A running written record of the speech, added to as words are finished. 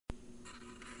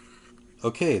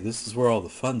Okay, this is where all the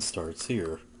fun starts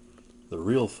here. The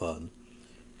real fun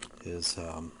is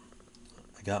I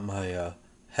got my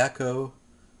Hacko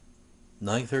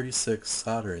 936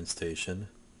 soldering station,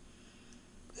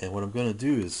 and what I'm going to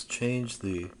do is change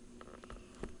the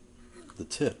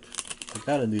tip. I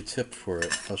got a new tip for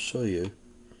it. I'll show you.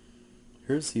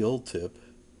 Here's the old tip,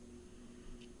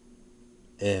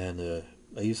 and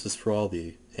I use this for all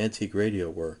the antique radio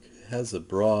work. It has a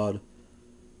broad,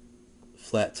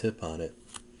 flat tip on it.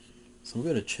 So I'm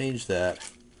going to change that,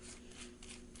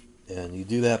 and you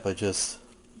do that by just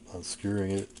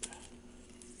unscrewing it.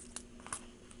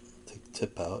 Take the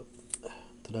tip out.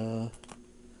 Ta-da!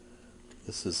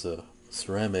 This is a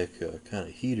ceramic kind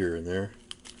of heater in there.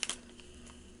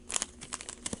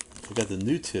 I got the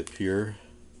new tip here,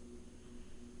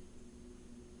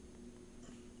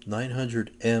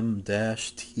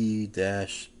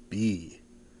 900M-T-B,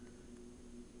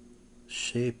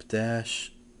 shape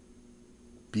dash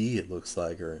B it looks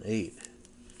like, or an 8.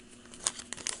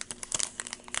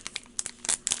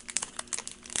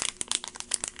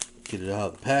 Get it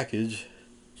out of the package.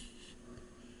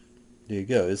 There you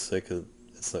go. It's a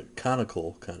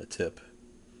conical kind of tip.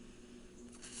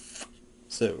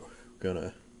 So we're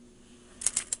gonna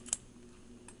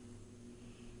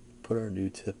put our new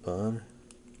tip on.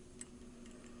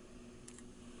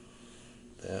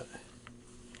 That.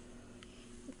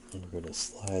 And we're gonna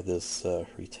slide this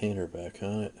retainer back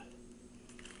on it.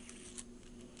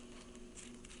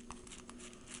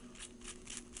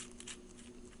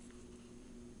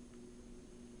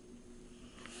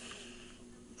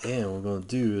 And what we're going to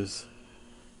do is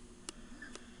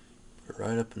put it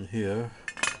right up in here.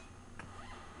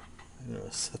 I'm going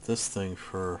to set this thing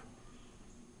for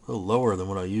a little lower than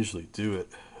what I usually do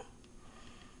it.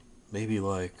 Maybe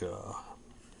like, I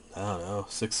don't know,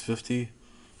 650?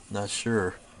 Not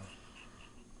sure.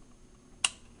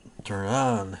 Turn it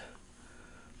on.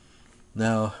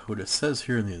 Now, what it says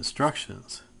here in the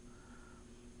instructions,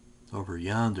 over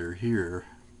yonder here,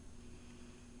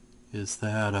 is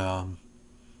that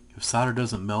if solder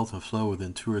doesn't melt and flow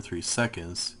within 2 or 3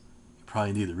 seconds, you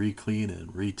probably need to re-clean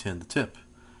and re-tin the tip.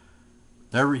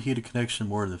 Never reheat a connection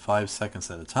more than 5 seconds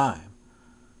at a time,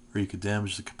 or you could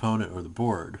damage the component or the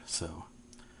board. So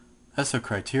that's the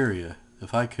criteria.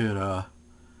 If I could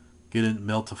get it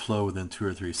melt to flow within 2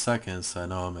 or 3 seconds, I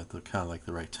know I'm at the kind of like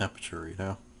the right temperature. If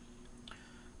it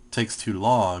takes too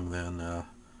long, then I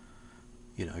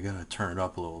gotta turn it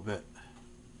up a little bit.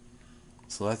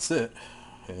 So that's it,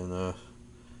 and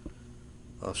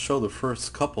I'll show the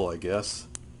first couple, I guess.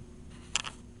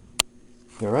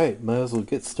 Alright, might as well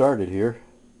get started here.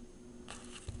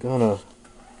 Gonna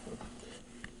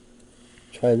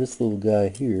try this little guy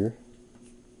here.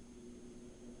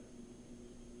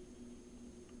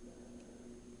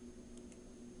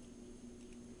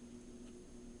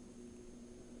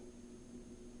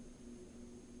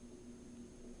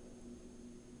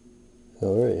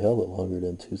 Alright, held it longer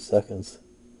than 2 seconds.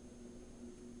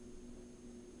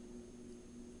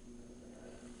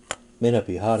 May not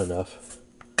be hot enough.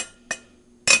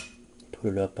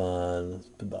 Put it up on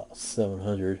about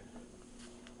 700.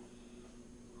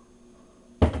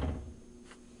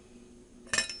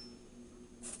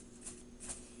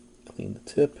 Clean the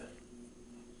tip.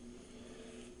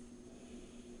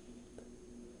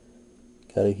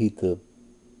 Gotta heat the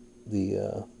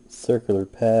circular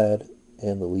pad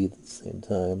and the lead at the same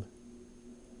time.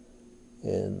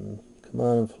 And come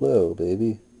on and flow,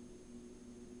 baby.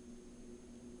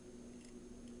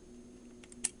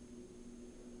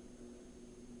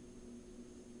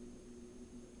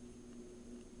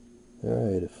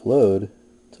 Alright, it flowed. It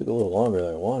took a little longer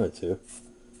than I wanted to.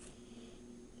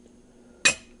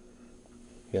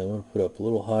 Yeah, I'm going to put up a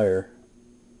little higher.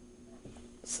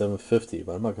 750,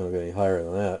 but I'm not going to go any higher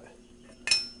than that.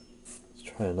 Let's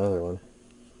try another one.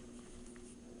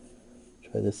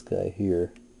 Try this guy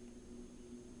here.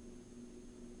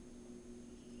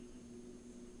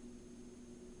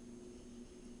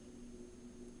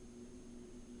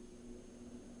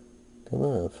 Come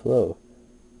on, flow.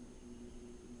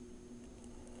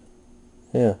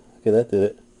 Yeah, okay, that did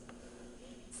it.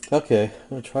 Okay,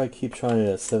 I'm going to keep trying it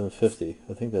at 750.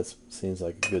 I think that seems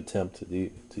like a good temp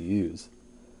to use.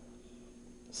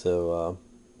 So,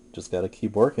 just got to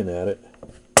keep working at it.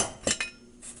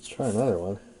 Let's try another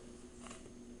one.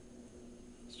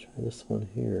 Let's try this one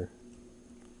here.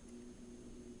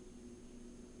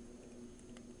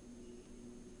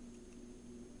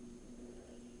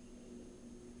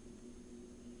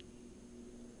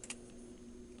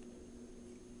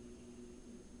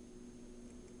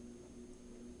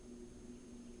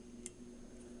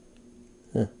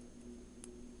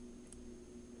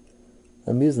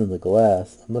 I'm using the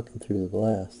glass. I'm looking through the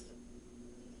glass.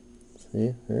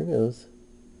 See, there it goes.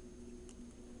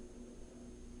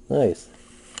 Nice.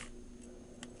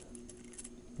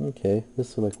 Okay,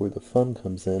 this is like where the fun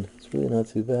comes in. It's really not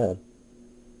too bad.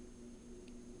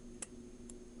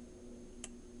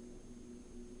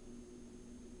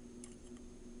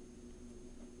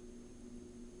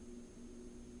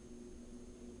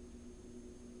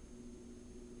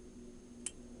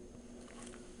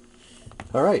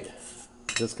 Alright,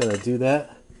 just gonna do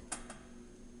that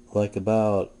like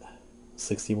about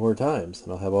 60 more times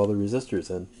and I'll have all the resistors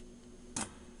in.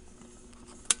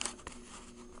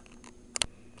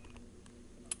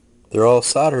 They're all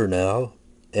soldered now,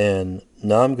 and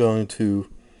now I'm going to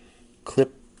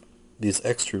clip these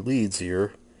extra leads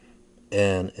here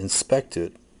and inspect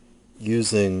it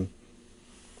using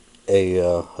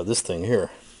this thing here.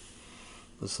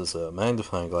 This is a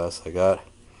magnifying glass I got,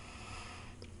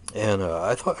 and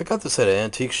I got this at an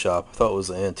antique shop. I thought it was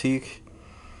an antique,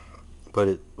 but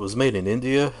it was made in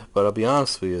India. But I'll be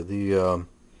honest with you,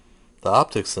 the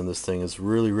optics in this thing is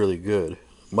really good.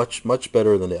 Much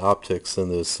better than the optics in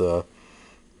this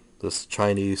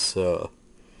Chinese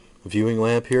viewing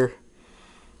lamp here.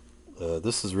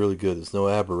 This is really good. There's no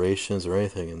aberrations or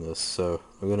anything in this, so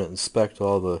I'm going to inspect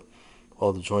all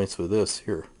the joints with this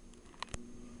here.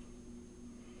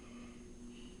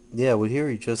 Yeah, well, here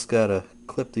you just gotta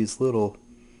clip these little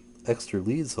extra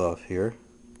leads off here,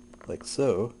 like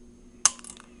so.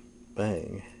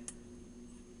 Bang.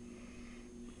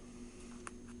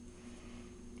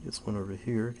 Get this one over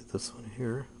here, get this one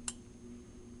here.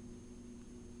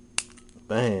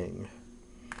 Bang.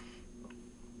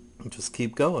 And just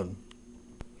keep going.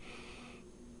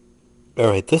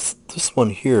 Alright, this one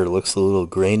here looks a little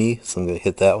grainy, so I'm going to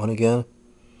hit that one again.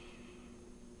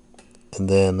 And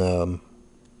then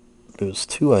there's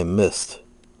two I missed.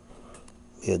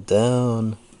 Get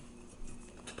down.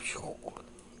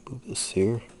 Move this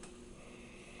here.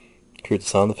 Hear the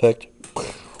sound effect?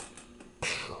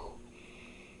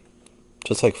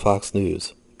 Just like Fox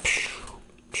News.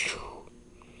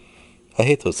 I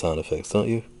hate those sound effects, don't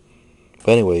you?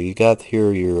 But anyway, you got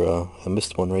here your, I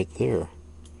missed one right there.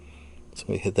 So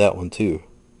we hit that one too.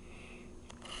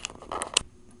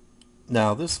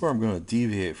 Now this is where I'm going to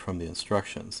deviate from the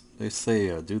instructions. They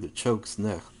say do the chokes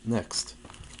next.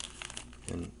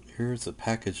 And here's a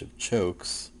package of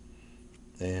chokes.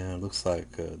 And it looks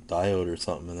like a diode or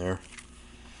something in there.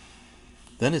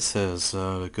 Then it says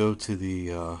to go to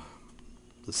the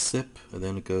SIP, and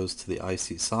then it goes to the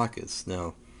IC sockets.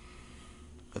 Now,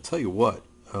 I tell you what,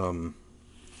 I'm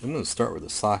going to start with the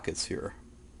sockets here,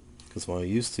 because when I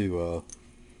used to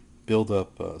build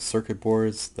up circuit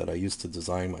boards that I used to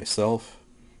design myself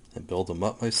and build them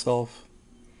up myself,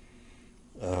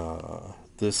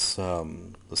 the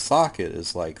socket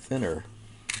is like thinner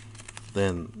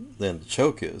than the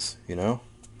choke is, you know.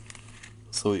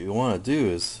 So what you want to do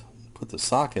is put the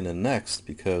socket in next,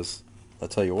 because I'll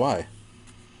tell you why.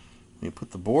 When you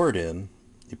put the board in,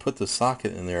 you put the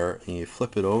socket in there and you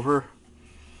flip it over.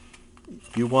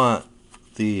 You want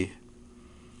the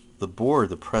board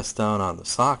to press down on the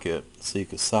socket so you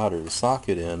can solder the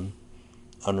socket in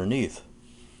underneath.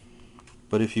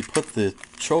 But if you put the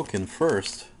choke in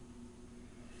first,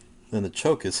 then the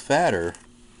choke is fatter,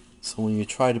 so when you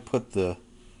try to put this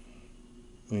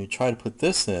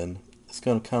in, it's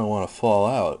going to kind of want to fall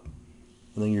out,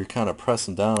 and then you're kind of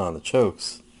pressing down on the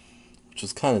chokes, which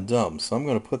is kind of dumb. So I'm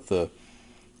going to put the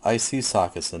IC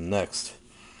sockets in next,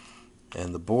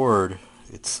 and the board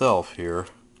itself here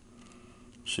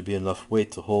should be enough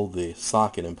weight to hold the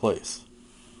socket in place.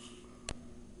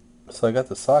 So I got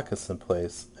the sockets in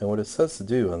place, and what it says to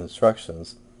do on the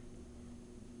instructions,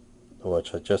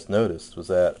 which I just noticed, was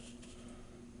that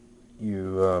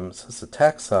you it says to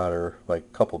tack solder like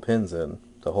a couple pins in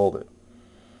to hold it.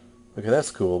 Okay,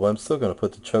 that's cool, but I'm still going to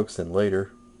put the chokes in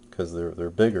later because they're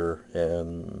bigger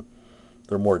and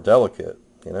they're more delicate.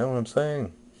 You know what I'm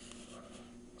saying?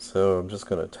 So I'm just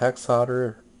going to tack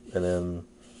solder and then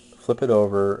flip it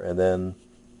over and then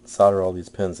solder all these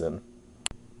pins in.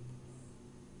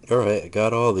 Alright, I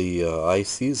got all the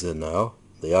ICs in now.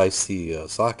 The IC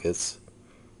sockets,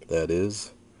 that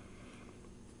is.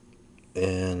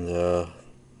 And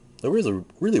it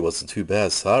really wasn't too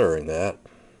bad soldering that.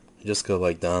 You just go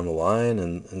like down the line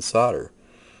and solder.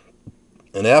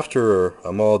 And after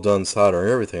I'm all done soldering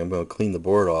everything, I'm going to clean the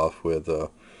board off with,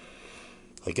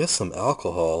 I guess, some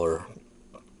alcohol, or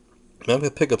I'm going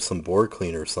to pick up some board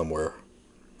cleaner somewhere.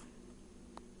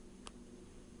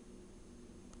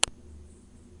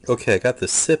 Okay, I got the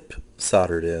SIP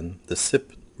soldered in, the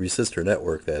SIP resistor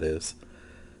network, that is.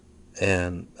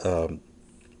 And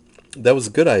that was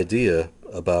a good idea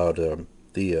about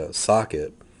the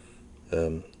socket.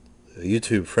 A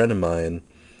YouTube friend of mine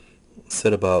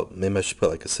said about maybe I should put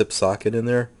like a SIP socket in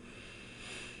there.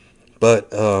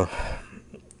 But, I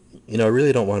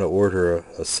really don't want to order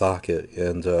a socket,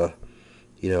 and,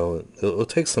 it'll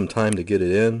take some time to get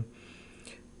it in.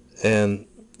 And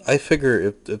I figure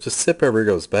if the SIP ever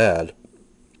goes bad,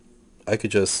 I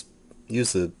could just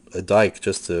use a dike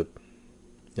just to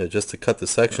cut the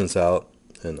sections out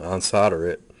and unsolder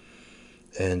it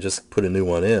and just put a new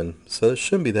one in. So it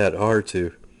shouldn't be that hard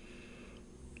to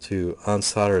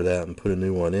unsolder that and put a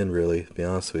new one in, really, to be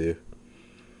honest with you.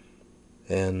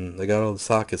 And I got all the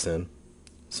sockets in.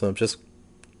 So I'm just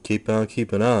keep on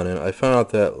keeping on. And I found out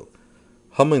that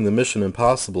humming the Mission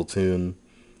Impossible tune,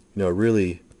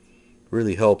 really,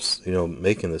 really helps,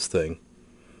 making this thing.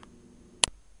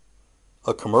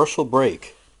 A commercial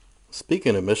break.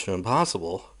 Speaking of Mission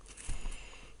Impossible,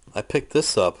 I picked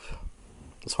this up.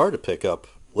 It's hard to pick up,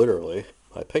 literally.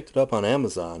 I picked it up on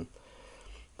Amazon.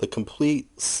 The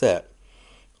complete set.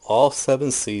 All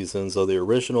 7 seasons of the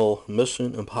original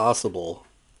Mission Impossible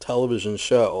television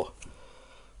show,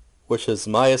 which is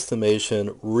my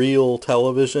estimation real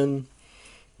television,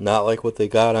 not like what they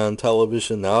got on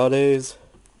television nowadays.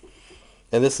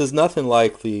 And this is nothing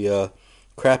like the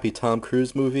crappy Tom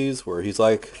Cruise movies where he's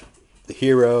like the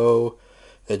hero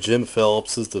and Jim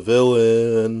Phelps is the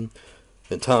villain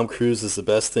and Tom Cruise is the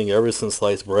best thing ever since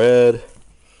sliced bread.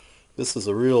 This is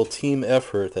a real team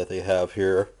effort that they have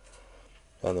here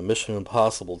on the Mission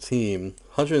Impossible team.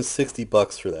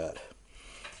 $160 for that.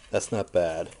 That's not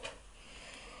bad.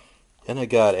 And I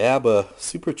got ABBA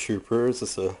Super Troopers.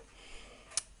 It's a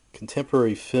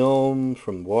contemporary film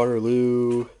from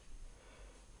Waterloo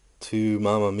to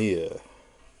Mamma Mia.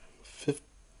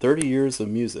 30 years of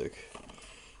music.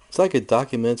 It's like a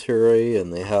documentary,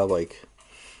 and they have like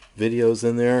videos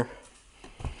in there.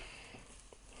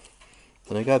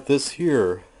 And I got this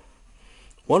here,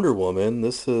 Wonder Woman.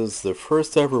 This is the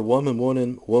first ever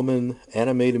woman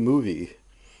animated movie.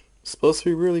 It's supposed to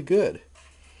be really good.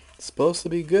 It's supposed to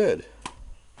be good.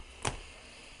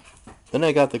 Then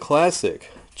I got the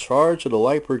classic, Charge of the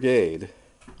Light Brigade.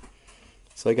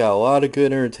 So I got a lot of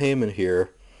good entertainment here.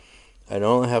 I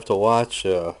don't have to watch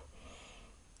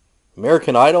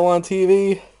American Idol on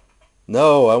TV.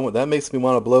 No, that makes me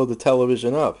want to blow the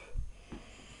television up.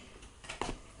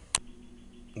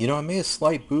 I made a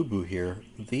slight boo-boo here.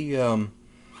 But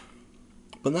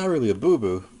not really a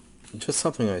boo-boo. Just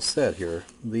something I said here.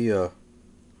 The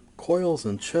coils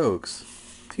and chokes.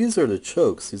 These are the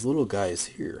chokes. These little guys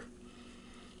here.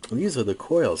 And these are the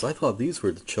coils. I thought these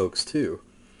were the chokes too.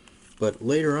 But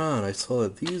later on, I saw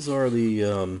that these are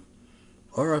the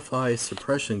RFI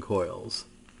suppression coils.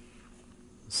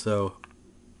 So,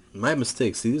 my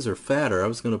mistake. See, these are fatter. I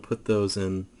was going to put those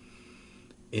in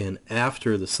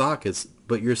after the sockets,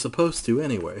 but you're supposed to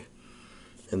anyway.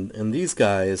 And these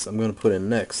guys I'm going to put in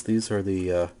next. These are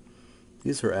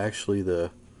these are actually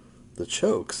the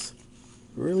chokes.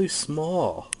 Really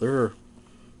small. They're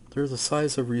the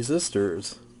size of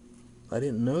resistors. I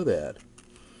didn't know that.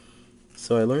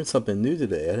 So I learned something new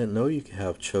today. I didn't know you could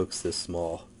have chokes this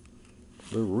small.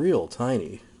 They're real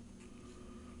tiny.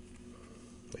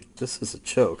 Like this is a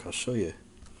choke. I'll show you.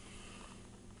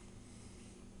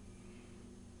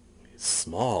 It's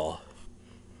small.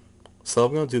 So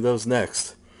I'm going to do those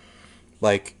next.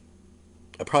 Like,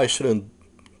 I probably shouldn't,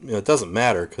 it doesn't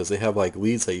matter because they have like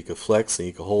leads that you can flex and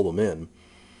you can hold them in.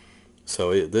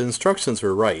 So the instructions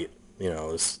are right.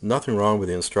 There's nothing wrong with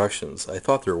the instructions. I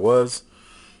thought there was,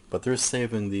 but they're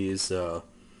saving these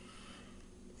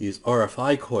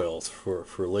RFI coils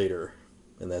for later,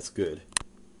 and that's good.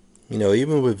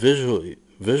 Even with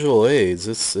visual aids,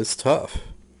 it's tough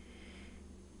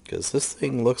because this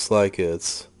thing looks like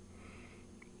it's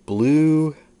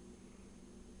blue,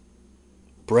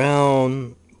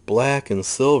 brown, black, and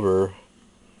silver.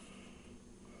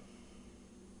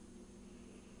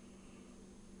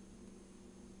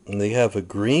 And they have a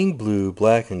green, blue,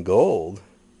 black, and gold.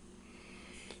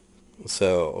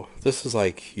 So this is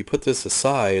like, you put this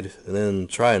aside and then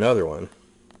try another one.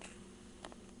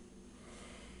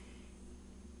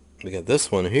 We got this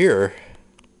one here.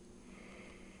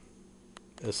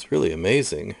 It's really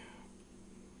amazing.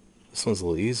 This one's a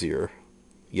little easier.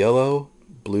 Yellow,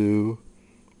 blue,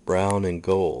 brown, and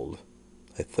gold,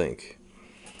 I think.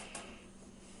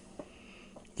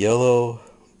 Yellow,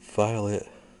 violet.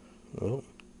 Oh.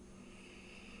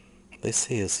 They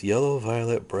say it's yellow,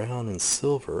 violet, brown, and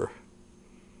silver.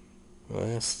 Well,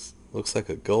 this looks like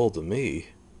a gold to me.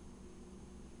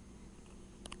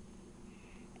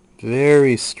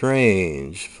 Very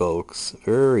strange, folks.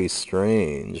 Very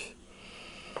strange.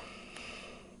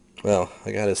 Well,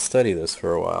 I gotta study this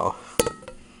for a while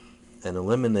and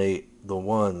eliminate the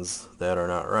ones that are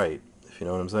not right, if you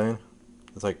know what I'm saying.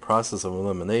 It's like process of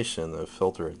elimination to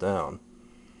filter it down.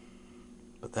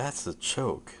 But that's a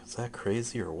choke. Is that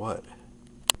crazy or what?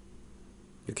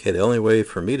 Okay, the only way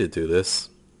for me to do this,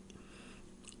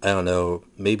 I don't know,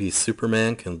 maybe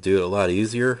Superman can do it a lot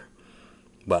easier,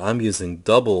 but I'm using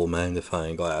double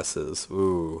magnifying glasses.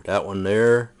 Ooh, that one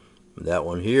there, that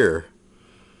one here.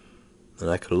 And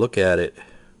I could look at it,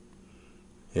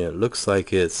 and it looks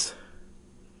like it's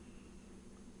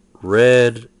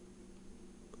red,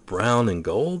 brown, and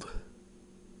gold.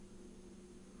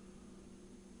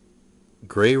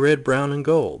 Gray, red, brown, and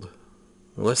gold.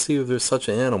 Well, let's see if there's such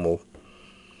an animal.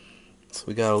 So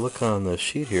we gotta look on the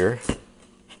sheet here.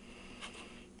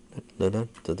 Da, da,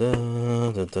 da,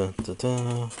 da, da, da, da,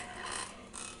 da.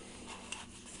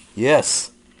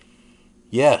 Yes.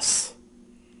 Yes.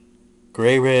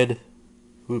 Gray, red,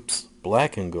 oops,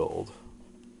 black and gold.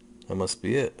 That must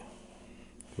be it.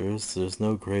 There's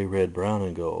no gray, red, brown,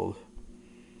 and gold.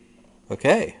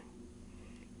 Okay.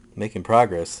 Making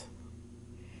progress.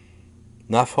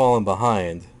 Not falling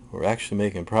behind. We're actually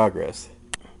making progress.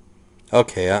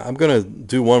 Okay, I'm going to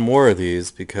do one more of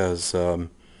these because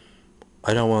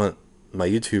I don't want my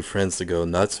YouTube friends to go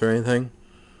nuts or anything.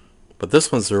 But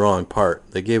this one's the wrong part.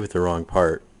 They gave it the wrong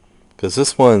part. Because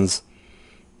this one's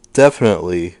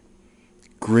definitely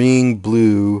green,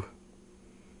 blue,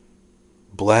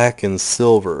 black, and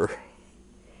silver.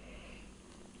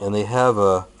 And they have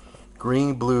a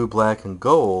green, blue, black, and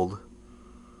gold.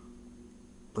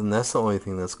 And that's the only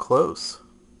thing that's close.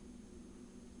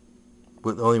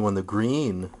 But only when the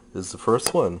green is the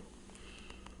first one.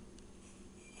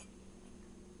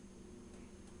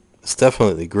 It's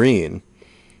definitely green.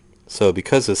 So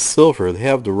because it's silver, they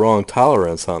have the wrong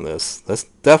tolerance on this. That's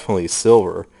definitely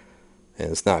silver,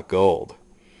 and it's not gold.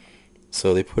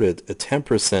 So they put a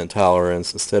 10%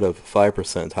 tolerance instead of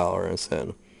 5% tolerance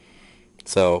in.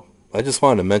 So I just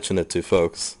wanted to mention it to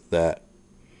folks that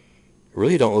it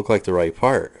really don't look like the right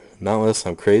part. Not unless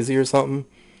I'm crazy or something.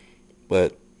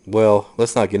 But, well,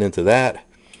 let's not get into that.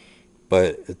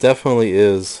 But it definitely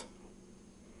is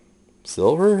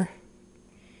silver?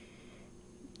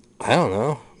 I don't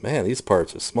know. Man, these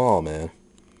parts are small, man.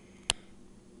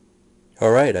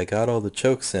 Alright, I got all the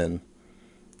chokes in.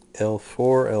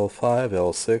 L4, L5,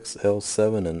 L6,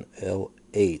 L7, and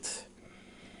L8.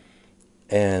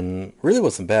 And really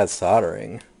wasn't bad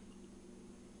soldering.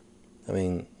 I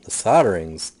mean, the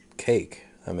soldering's cake.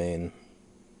 I mean,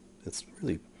 it's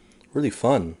really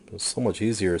fun. It's so much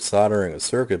easier soldering a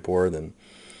circuit board than,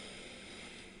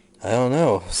 I don't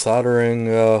know,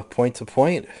 soldering point to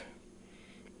point.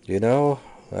 You know,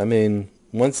 I mean,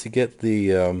 once you get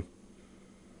the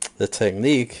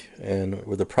technique and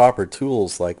with the proper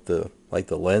tools like the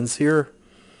lens here,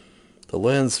 the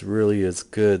lens really is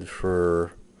good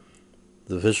for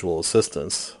the visual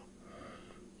assistance.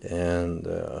 And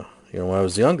you know, when I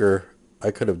was younger,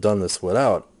 I could have done this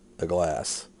without a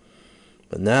glass,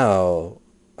 but now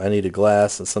I need a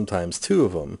glass and sometimes two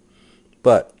of them.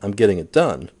 But I'm getting it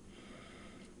done.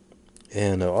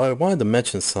 And I wanted to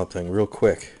mention something real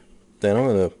quick. Then I'm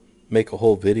going to make a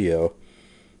whole video,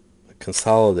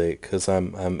 consolidate, because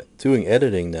I'm doing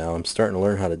editing now. I'm starting to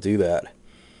learn how to do that,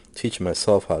 teaching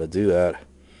myself how to do that.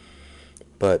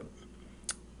 But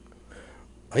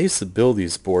I used to build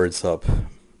these boards up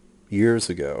years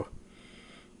ago.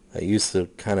 I used to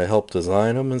kind of help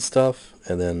design them and stuff,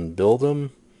 and then build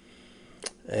them.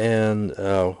 And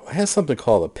I had something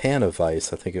called a pan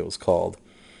device, I think it was called.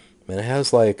 And it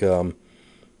has like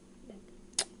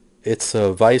it's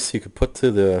a vise you could put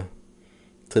to the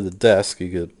desk.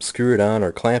 You could screw it on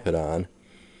or clamp it on,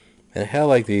 and it had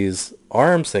like these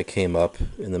arms that came up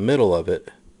in the middle of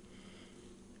it.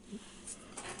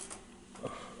 It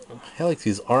had like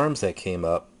these arms that came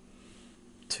up,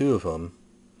 two of them,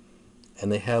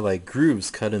 and they had like grooves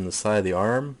cut in the side of the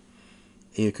arm,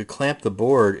 and you could clamp the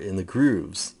board in the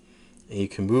grooves, and you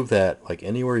can move that like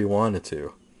anywhere you wanted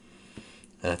to.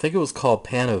 And I think it was called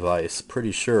pan device,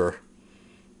 pretty sure.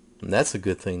 And that's a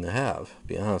good thing to have, to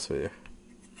be honest with you.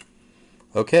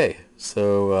 Okay,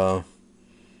 so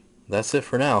that's it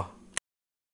for now.